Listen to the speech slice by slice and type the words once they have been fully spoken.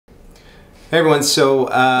Hey everyone, so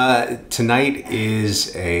tonight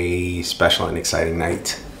is a special and exciting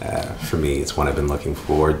night for me. It's one I've been looking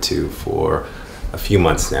forward to for a few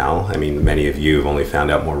months now. I mean, many of you have only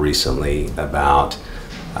found out more recently about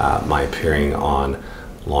my appearing on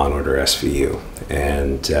Law and Order SVU.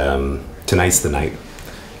 And tonight's the night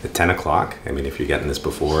at 10 o'clock. I mean, if you're getting this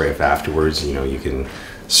before, if afterwards, you know, you can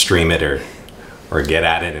stream it or get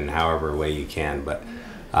at it in however way you can. But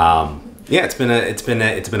yeah, it's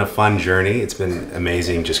been a fun journey. It's been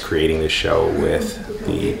amazing just creating this show with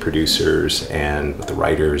the producers and with the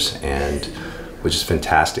writers and with just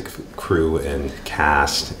fantastic crew and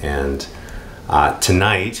cast. And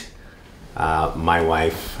tonight, my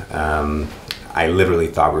wife, I literally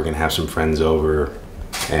thought we were gonna have some friends over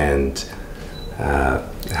and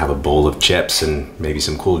have a bowl of chips and maybe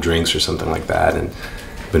some cool drinks or something like that. And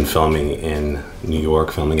been filming in New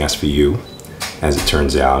York, filming SVU, as it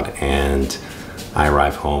turns out, and I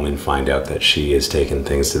arrive home and find out that she has taken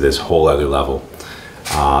things to this whole other level,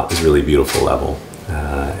 this really beautiful level.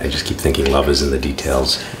 I just keep thinking love is in the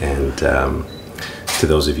details, and to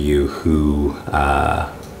those of you who I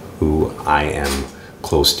am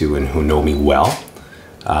close to and who know me well,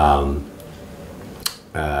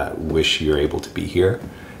 wish you're able to be here.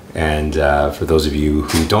 And for those of you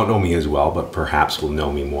who don't know me as well, but perhaps will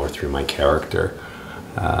know me more through my character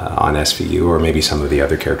on SVU, or maybe some of the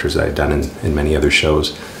other characters that I've done in many other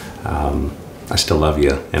shows, I still love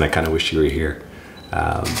you, and I kind of wish you were here.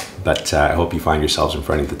 But I hope you find yourselves in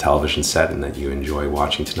front of the television set and that you enjoy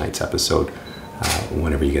watching tonight's episode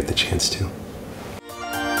whenever you get the chance to.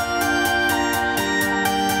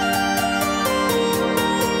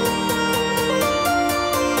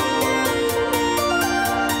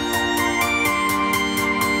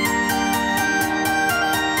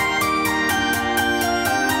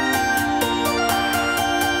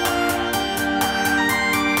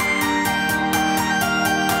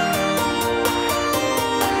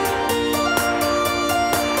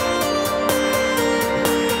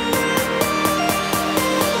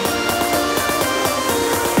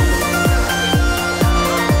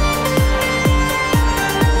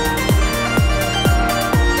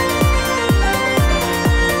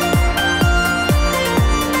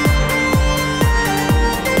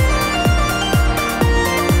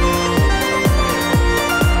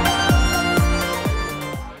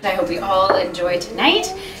 I hope we all enjoy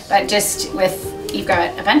tonight, but just with, you've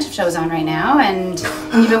got a bunch of shows on right now, and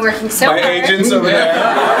you've been working so hard. My agent's over there.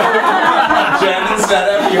 Jen and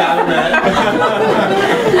Steph, you haven't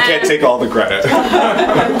met. You can't take all the credit.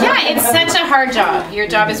 Yeah, it's such a hard job. Your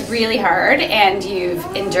job is really hard, and you've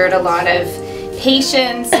endured a lot of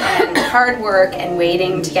patience and hard work and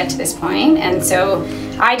waiting to get to this point. And so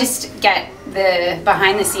I just get the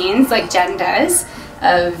behind the scenes, like Jen does,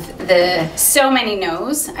 of the so many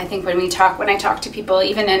no's. I think when I talk to people,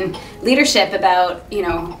 even in leadership, about, you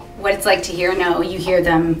know, what it's like to hear no, you hear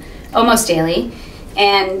them almost daily.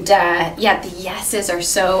 And yeah, the yeses are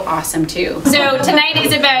so awesome too. So tonight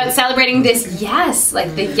is about celebrating this yes,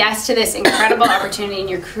 like the yes to this incredible opportunity in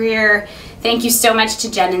your career. Thank you so much to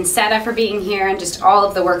Jen and Seta for being here, and just all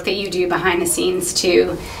of the work that you do behind the scenes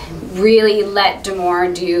to really let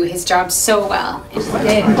Demore do his job so well.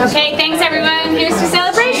 Okay, thanks everyone. Here's the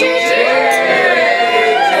celebration. Cheers.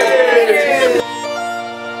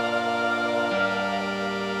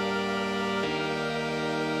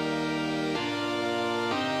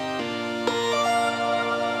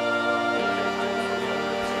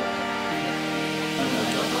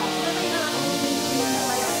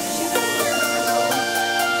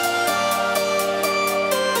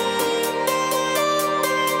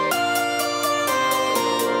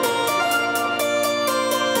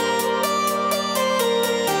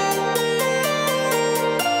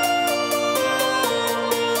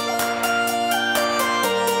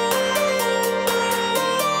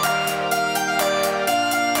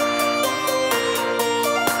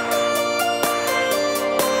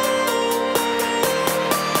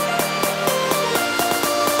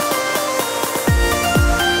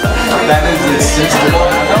 That is the sister.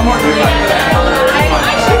 No more doing like that.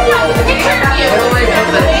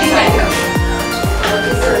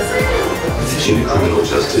 In the criminal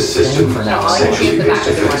justice system, sexually based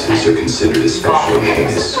offenses are considered especially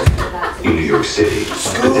heinous. In New York City,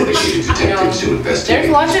 the dedicated detectives who investigate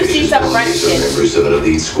these cases are members of an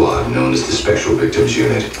elite squad known as the Special Victims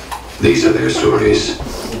Unit. These are their stories.